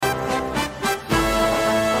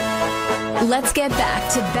Let's get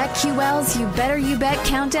back to BetQL's You Better You Bet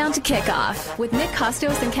Countdown to Kickoff with Nick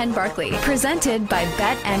Costos and Ken Barkley, presented by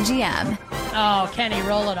BetMGM. Oh, Kenny,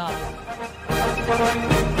 roll it up.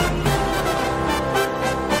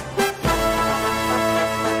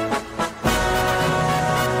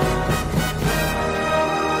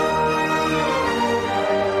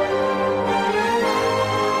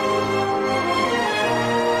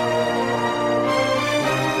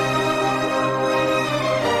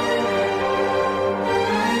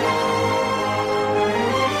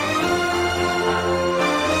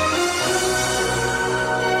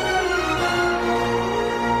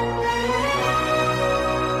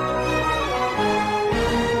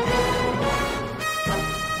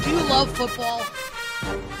 Football?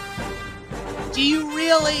 Do you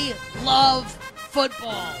really love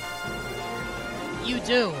football? You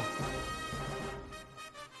do.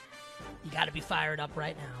 You got to be fired up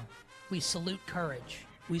right now. We salute courage.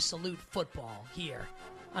 We salute football here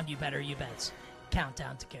on You Better You Bet's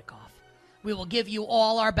Countdown to Kickoff. We will give you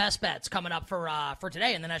all our best bets coming up for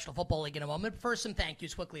today in the National Football League in a moment. First, some thank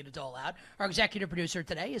yous quickly to dole out. Our executive producer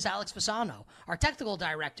today is Alex Fasano. Our technical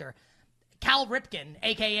director, Cal Ripken,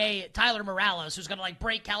 a.k.a. Tyler Morales, who's going to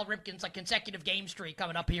break Cal Ripken's consecutive game streak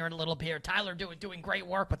coming up here in a little bit. Tyler doing great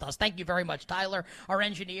work with us. Thank you very much, Tyler. Our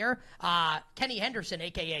engineer, Kenny Henderson,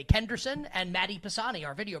 a.k.a. Kenderson, and Maddie Pisani,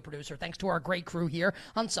 our video producer. Thanks to our great crew here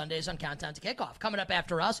on Sundays on Countdown to Kickoff. Coming up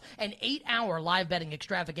after us, an 8-hour live betting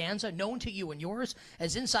extravaganza known to you and yours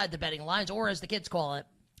as Inside the Betting Lines, or as the kids call it,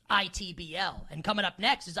 ITBL. And coming up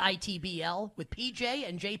next is ITBL with PJ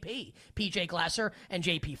and JP. PJ Glasser and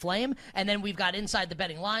JP Flame. And then we've got Inside the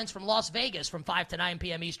Betting Lines from Las Vegas from 5 to 9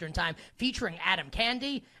 p.m. Eastern Time, featuring Adam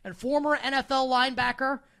Candy and former NFL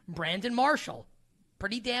linebacker Brandon Marshall.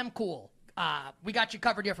 Pretty damn cool. We got you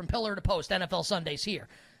covered here from pillar to post, NFL Sundays here.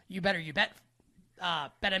 You Better You Bet.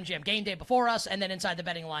 BetMGM Game Day before us, and then Inside the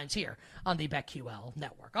Betting Lines here on the BetQL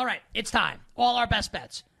Network. All right, it's time. All our best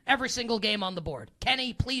bets. Every single game on the board.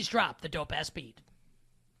 Kenny, please drop the dope-ass beat.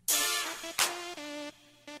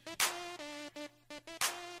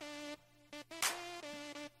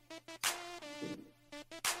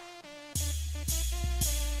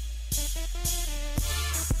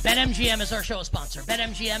 BetMGM is our show sponsor.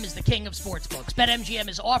 BetMGM is the king of sportsbooks. BetMGM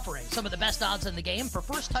is offering some of the best odds in the game for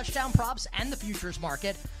first touchdown props and the futures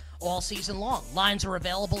market all season long. Lines are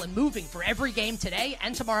available and moving for every game today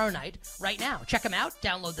and tomorrow night right now. Check them out.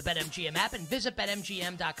 Download the BetMGM app and visit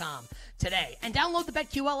BetMGM.com today. And download the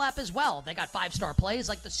BetQL app as well. They got 5-star plays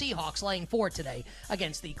like the Seahawks laying 4 today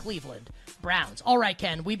against the Cleveland Browns. All right,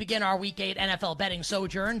 Ken, we begin our Week 8 NFL betting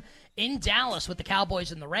sojourn in Dallas with the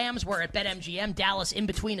Cowboys and the Rams. We're at BetMGM. Dallas in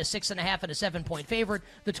between a 6.5 and a 7-point favorite.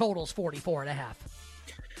 The total's 44.5.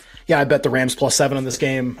 Yeah, I bet the Rams plus 7 in this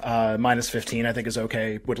game. Minus 15, I think, is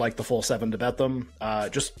okay. Would like the full 7 to bet them.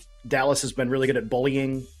 Just Dallas has been really good at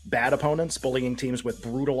bullying bad opponents, bullying teams with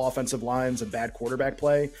brutal offensive lines and bad quarterback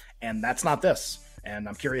play, and that's not this. And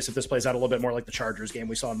I'm curious if this plays out a little bit more like the Chargers game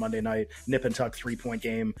we saw on Monday night. Nip and tuck 3-point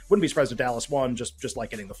game. Wouldn't be surprised if Dallas won, just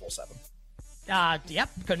like getting the full 7. Yep,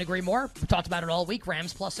 couldn't agree more. We talked about it all week.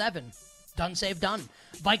 Rams plus 7. Done, save, done.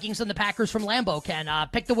 Vikings and the Packers from Lambeau, Ken.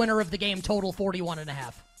 Pick the winner of the game, total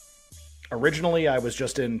 41.5. Originally, I was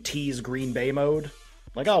just in tease Green Bay mode.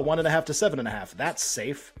 1.5 to 7.5. That's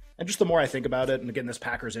safe. And just the more I think about it, and again, this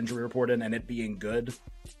Packers injury report in and it being good,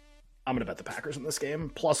 I'm going to bet the Packers in this game.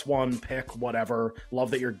 Plus 1, pick, whatever. Love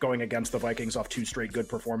that you're going against the Vikings off 2 straight good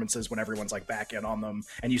performances when everyone's back in on them.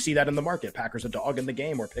 And you see that in the market. Packers a dog in the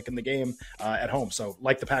game or picking the game at home. So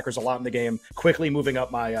like the Packers a lot in the game. Quickly moving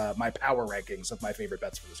up my my power rankings of my favorite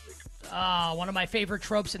bets for this week. One of my favorite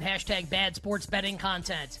tropes in hashtag bad sports betting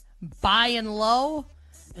content. Buying low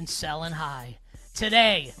and selling high.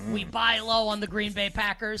 Today, we buy low on the Green Bay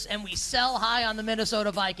Packers, and we sell high on the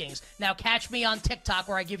Minnesota Vikings. Now, catch me on TikTok,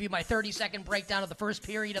 where I give you my 30-second breakdown of the first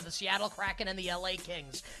period of the Seattle Kraken and the LA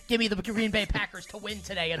Kings. Give me the Green Bay Packers to win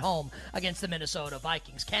today at home against the Minnesota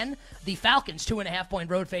Vikings. Ken, the Falcons,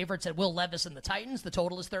 2.5-point road favorites at Will Levis and the Titans. The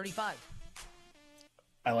total is 35.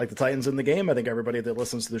 I like the Titans in the game. I think everybody that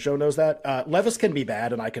listens to the show knows that. Levis can be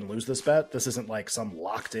bad, and I can lose this bet. This isn't some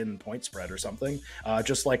locked-in point spread or something.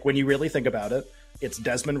 Just when you really think about it, it's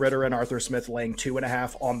Desmond Ridder and Arthur Smith laying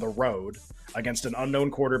 2.5 on the road against an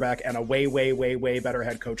unknown quarterback and a way, way, way, way better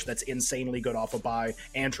head coach that's insanely good off a bye,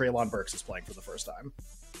 and Treylon Burks is playing for the first time.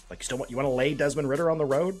 You want to lay Desmond Ridder on the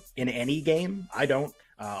road in any game? I don't.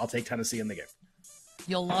 I'll take Tennessee in the game.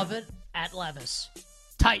 You'll love it at Levis.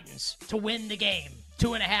 Titans to win the game.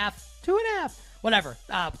 2.5. Whatever.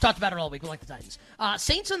 Talked about it all week. We like the Titans.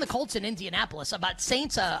 Saints and the Colts in Indianapolis.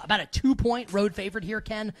 Saints about a 2-point road favorite here,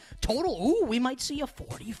 Ken. Total, we might see a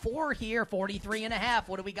 44 here, 43.5.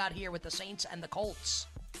 What do we got here with the Saints and the Colts?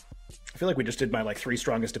 I feel like we just did my 3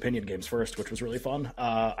 strongest opinion games first, which was really fun.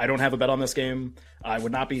 I don't have a bet on this game. I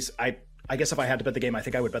would not be. I guess if I had to bet the game, I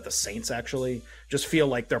think I would bet the Saints, actually. Just feel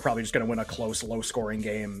like they're probably just going to win a close, low-scoring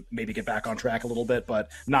game, maybe get back on track a little bit, but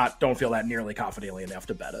don't feel that nearly confidently enough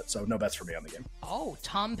to bet it. So no bets for me on the game. Oh,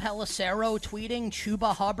 Tom Pelissero tweeting,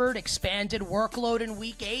 Chuba Hubbard, expanded workload in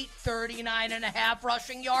Week 8, 39.5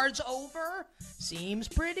 rushing yards over. Seems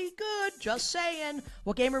pretty good, just saying.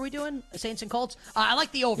 What game are we doing? Saints and Colts? I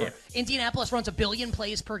like the over. Yeah. Indianapolis runs 1 billion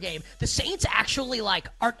plays per game. The Saints actually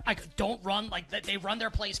don't run, they run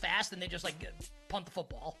their plays fast and they just punt the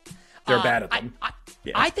football. They're bad at them.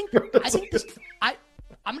 I think this. I'm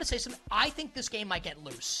going to say something. I think this game might get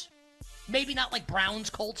loose. Maybe not like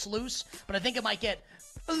Browns Colts loose, but I think it might get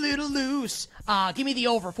a little loose. Give me the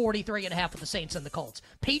over 43.5 with the Saints and the Colts.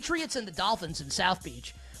 Patriots and the Dolphins in South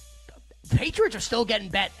Beach. Patriots are still getting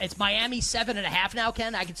bet. It's Miami 7.5 now,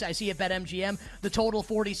 Ken. I see it bet MGM. The total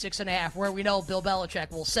 46.5, where we know Bill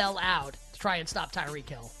Belichick will sell out to try and stop Tyreek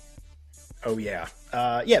Hill. Oh, yeah.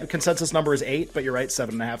 The consensus number is 8, but you're right,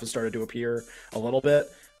 7.5 has started to appear a little bit.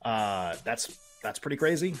 That's pretty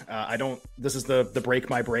crazy. This is the break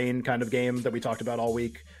my brain kind of game that we talked about all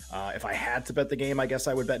week. If I had to bet the game, I guess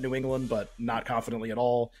I would bet New England, but not confidently at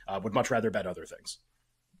all. Would much rather bet other things.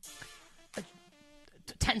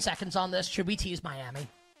 10 seconds on this. Should we tease Miami?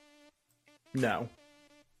 No.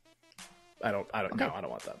 I don't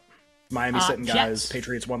want that. Miami sitting guys. Jets.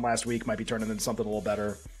 Patriots won last week. Might be turning into something a little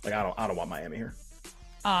better. I don't want Miami here.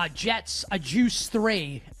 Jets, a juice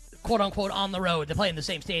 3, quote unquote, on the road. They play in the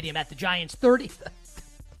same stadium at the Giants.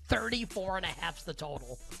 34.5's the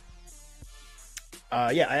total.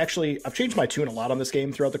 I've changed my tune a lot on this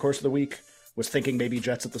game throughout the course of the week. Was thinking maybe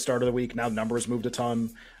Jets at the start of the week. Now the numbers moved a ton.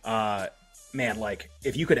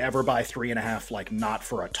 If you could ever buy 3.5, not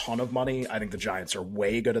for a ton of money, I think the Giants are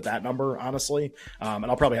way good at that number, honestly. And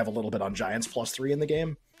I'll probably have a little bit on Giants +3 in the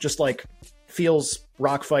game. Just feels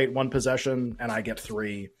rock fight, 1 possession, and I get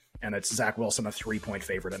 3. And it's Zach Wilson, a 3-point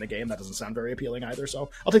favorite in a game. That doesn't sound very appealing either. So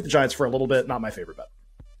I'll take the Giants for a little bit. Not my favorite bet.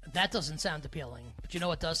 That doesn't sound appealing. But you know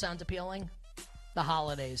what does sound appealing? The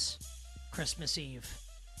holidays. Christmas Eve.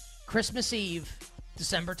 Christmas Eve,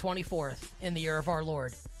 December 24th, in the year of our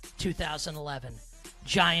Lord, 2011.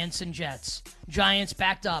 Giants and Jets. Giants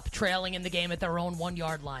backed up, trailing in the game at their own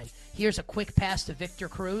 1-yard line. Here's a quick pass to Victor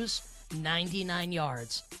Cruz, 99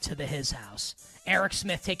 yards to his house. Eric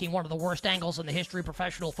Smith taking one of the worst angles in the history of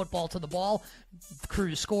professional football to the ball.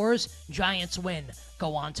 Cruz scores. Giants win.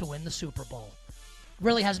 Go on to win the Super Bowl.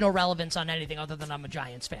 Really has no relevance on anything other than I'm a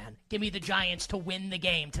Giants fan. Give me the Giants to win the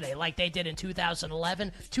game today, like they did in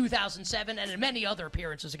 2011, 2007, and in many other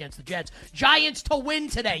appearances against the Jets. Giants to win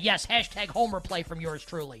today. Yes, hashtag Homer play from yours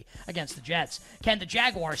truly against the Jets. Ken, the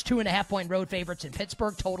Jaguars, 2.5-point road favorites in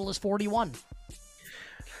Pittsburgh. Total is 41.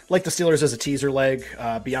 Like the Steelers as a teaser leg.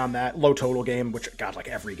 Beyond that, low total game, which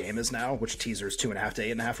every game is now, which teasers 2.5 to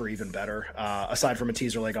 8.5 or even better. Aside from a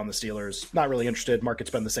teaser leg on the Steelers, not really interested. Market's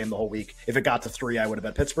been the same the whole week. If it got to 3, I would have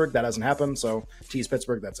bet Pittsburgh. That hasn't happened, so tease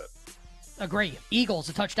Pittsburgh. That's it. Agree. Eagles,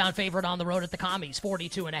 a touchdown favorite on the road at the Commies,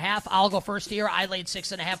 42.5. I'll go first here. I laid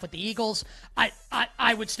 6.5 with the Eagles.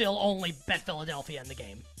 I would still only bet Philadelphia in the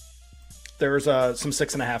game. There's some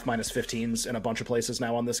 6.5 -15s in a bunch of places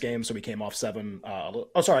now on this game, so we came off 7. I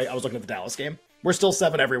was looking at the Dallas game. We're still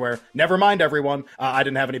 7 everywhere. Never mind, everyone. I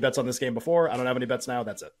didn't have any bets on this game before. I don't have any bets now.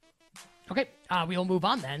 That's it. Okay, we will move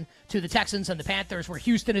on then to the Texans and the Panthers, where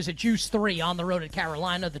Houston is a juice 3 on the road at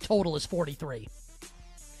Carolina. The total is 43.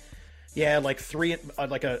 Yeah, 3,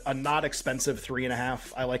 a not expensive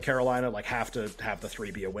 3.5. I like Carolina. Have to have the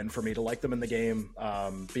 3 be a win for me to like them in the game.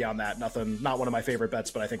 Beyond that, nothing. Not one of my favorite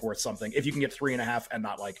bets, but I think worth something. If you can get 3.5 and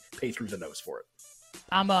not pay through the nose for it.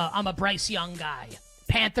 I'm a Bryce Young guy.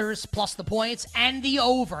 Panthers plus the points and the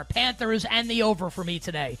over. Panthers and the over for me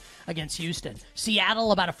today against Houston.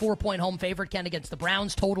 Seattle, about a 4-point home favorite, Ken, against the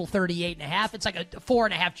Browns. Total 38.5. It's like a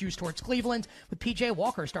 4.5 juice towards Cleveland with P.J.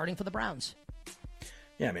 Walker starting for the Browns.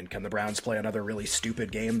 Yeah, can the Browns play another really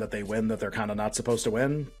stupid game that they win that they're kind of not supposed to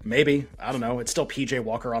win? Maybe. I don't know. It's still P.J.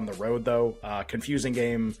 Walker on the road, though. Confusing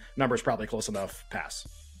game. Numbers probably close enough. Pass.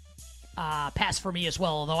 Pass for me as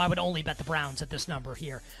well, although I would only bet the Browns at this number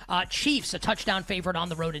here. Chiefs, a touchdown favorite on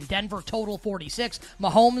the road in Denver. Total 46.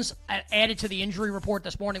 Mahomes added to the injury report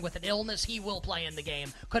this morning with an illness. He will play in the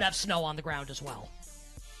game. Could have snow on the ground as well.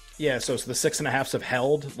 Yeah, so the 6.5s have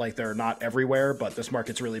held. Like, they're not everywhere, but this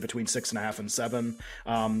market's really between 6.5 and 7.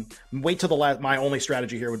 Wait till the last. My only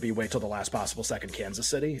strategy here would be wait till the last possible second Kansas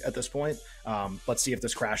City at this point. Let's see if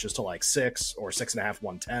this crashes to like 6 or 6.5,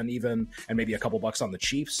 110 even, and maybe a couple bucks on the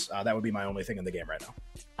Chiefs. That would be my only thing in the game right now.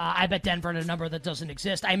 I bet Denver at a number that doesn't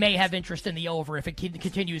exist. I may have interest in the over if it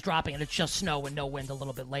continues dropping and it's just snow and no wind a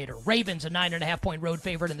little bit later. Ravens, a 9.5-point road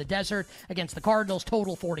favorite in the desert against the Cardinals,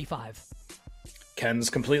 total 45.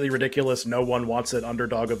 Ken's completely ridiculous. No one wants it.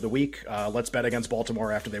 Underdog of the week. Let's bet against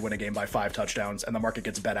Baltimore after they win a game by 5 touchdowns, and the market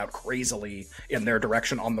gets bet out crazily in their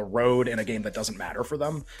direction on the road in a game that doesn't matter for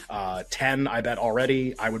them. 10, I bet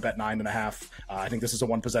already. I would bet 9.5. I think this is a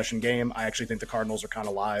one-possession game. I actually think the Cardinals are kind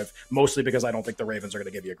of live, mostly because I don't think the Ravens are going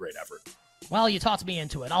to give you a great effort. Well, you talked me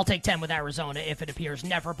into it. I'll take 10 with Arizona if it appears.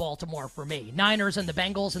 Never Baltimore for me. Niners and the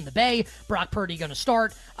Bengals in the Bay. Brock Purdy going to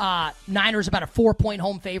start. Niners about a 4-point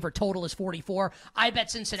home favorite. Total is 44. I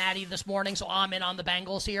bet Cincinnati this morning, so I'm in on the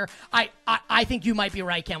Bengals here. I think you might be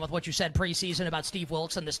right, Ken, with what you said preseason about Steve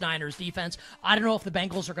Wilkes and this Niners defense. I don't know if the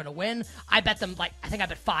Bengals are going to win. I bet them, I think I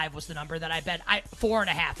bet 5 was the number that I bet.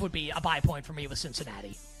 4.5 would be a buy point for me with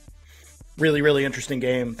Cincinnati. Really, really interesting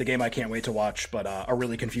game. The game I can't wait to watch, but a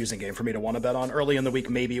really confusing game for me to want to bet on. Early in the week,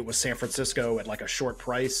 maybe it was San Francisco at like a short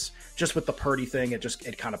price. Just with the Purdy thing,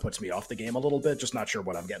 it kind of puts me off the game a little bit. Just not sure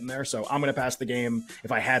what I'm getting there. So I'm going to pass the game.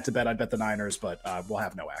 If I had to bet, I'd bet the Niners, but we'll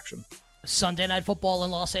have no action. Sunday Night Football in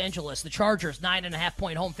Los Angeles. The Chargers,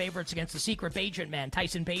 9.5-point home favorites against the secret Bagent man,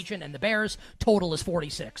 Tyson Bagent, and the Bears. Total is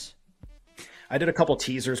 46. I did a couple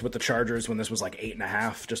teasers with the Chargers when this was like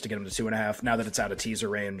 8.5 just to get them to 2.5. Now that it's out of teaser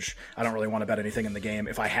range, I don't really want to bet anything in the game.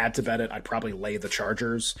 If I had to bet it, I'd probably lay the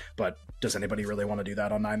Chargers, but does anybody really want to do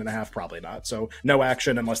that on 9.5? Probably not. So no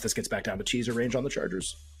action unless this gets back down to teaser range on the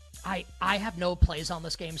Chargers. I have no plays on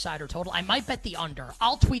this game, side or total. I might bet the under.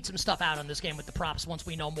 I'll tweet some stuff out on this game with the props once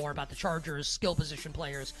we know more about the Chargers' skill position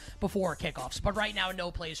players before kickoffs. But right now,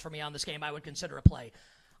 no plays for me on this game. I would consider a play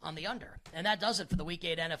on the under. And that does it for the Week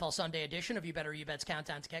 8 NFL Sunday edition of You Better You Bet's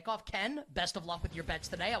Countdown to Kickoff. Ken, best of luck with your bets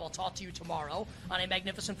today. I will talk to you tomorrow on a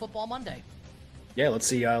magnificent football Monday. Yeah, let's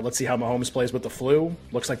see how Mahomes plays with the flu.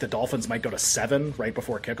 Looks like the Dolphins might go to 7 right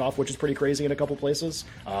before kickoff, which is pretty crazy in a couple places.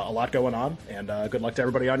 A lot going on, and good luck to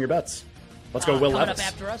everybody on your bets. Let's go, Will Levis. Coming up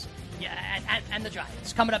after us, and the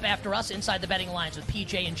Giants. Coming up after us, Inside the Betting Lines with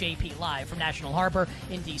PJ and JP live from National Harbor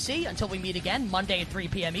in D.C. Until we meet again, Monday at 3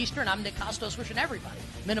 p.m. Eastern, I'm Nick Costos wishing everybody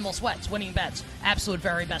minimal sweats, winning bets, absolute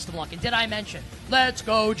very best of luck. And did I mention, let's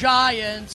go Giants!